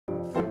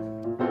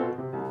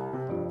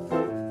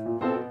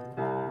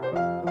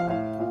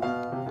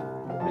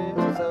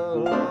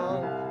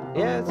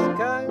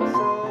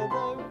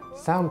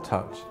Sound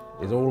Touch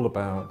is all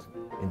about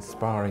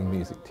inspiring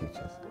music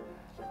teachers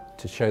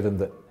to show them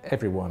that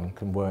everyone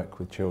can work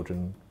with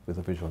children with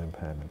a visual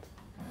impairment.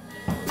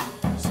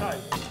 So,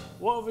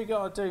 what have we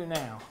got to do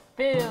now?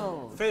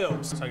 Fills.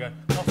 Fills. So I go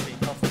coffee,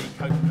 coffee,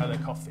 Coca-Cola,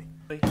 coffee.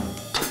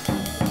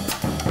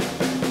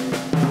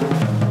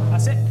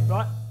 That's it,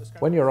 right? Let's go.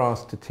 When you're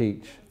asked to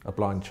teach a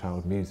blind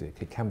child music,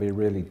 it can be a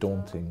really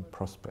daunting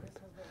prospect.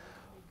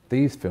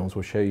 These films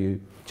will show you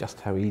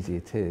just how easy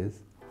it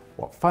is,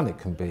 what fun it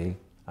can be,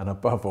 and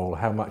above all,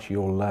 how much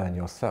you'll learn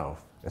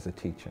yourself as a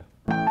teacher.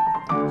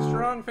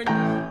 Strong fingers.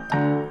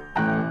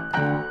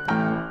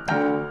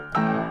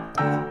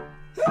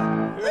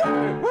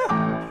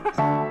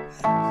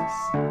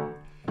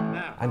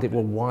 And it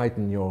will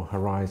widen your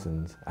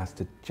horizons as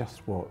to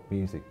just what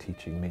music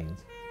teaching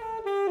means.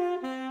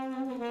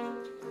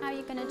 How are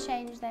you going to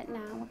change that now?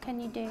 What can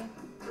you do?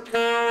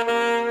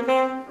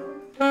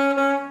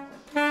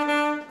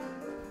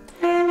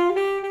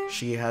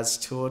 She has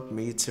taught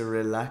me to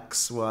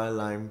relax while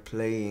I'm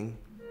playing.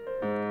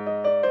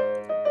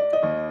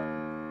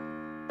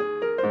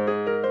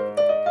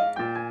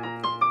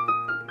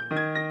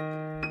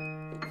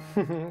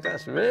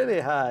 That's really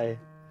high.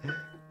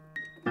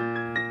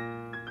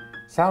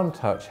 Sound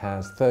Touch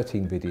has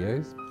 13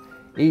 videos,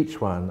 each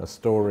one a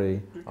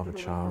story of a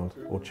child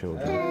or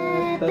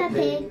children. Peppa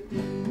Pig.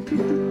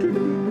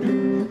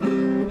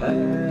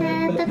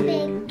 Peppa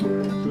Pig.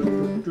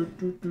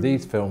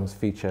 These films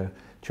feature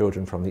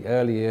children from the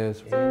early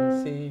years.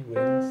 Wincy,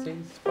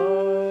 wincy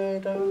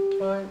spider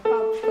climbed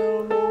up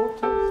the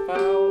water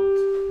spout.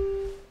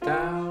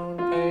 Down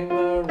came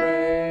the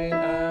rain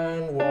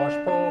and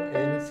washed poor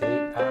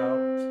Incy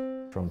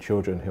out. From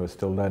children who are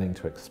still learning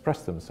to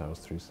express themselves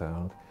through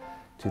sound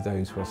to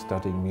those who are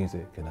studying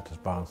music at an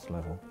advanced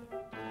level.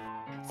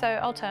 So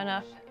I'll turn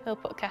up, he'll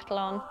put a kettle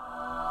on.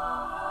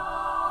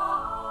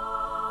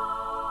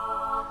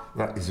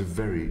 That is a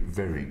very,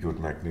 very good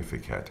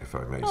Magnificat, if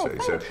I may say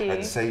so. Thank you.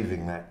 And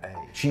saving that A.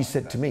 She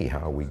said to me, how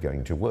are we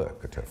going to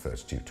work at her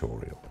first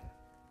tutorial?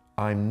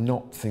 I'm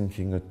not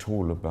thinking at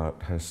all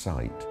about her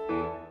sight.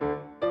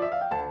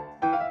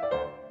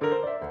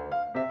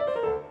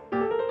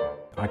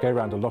 I go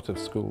around a lot of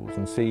schools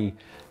and see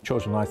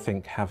children I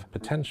think have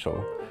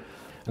potential,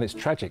 and it's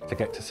tragic to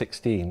get to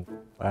 16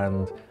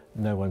 and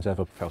no one's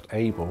ever felt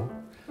able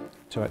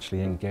to actually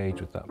engage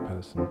with that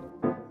person.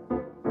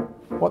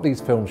 What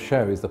these films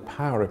show is the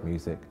power of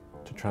music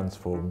to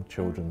transform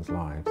children's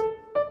lives.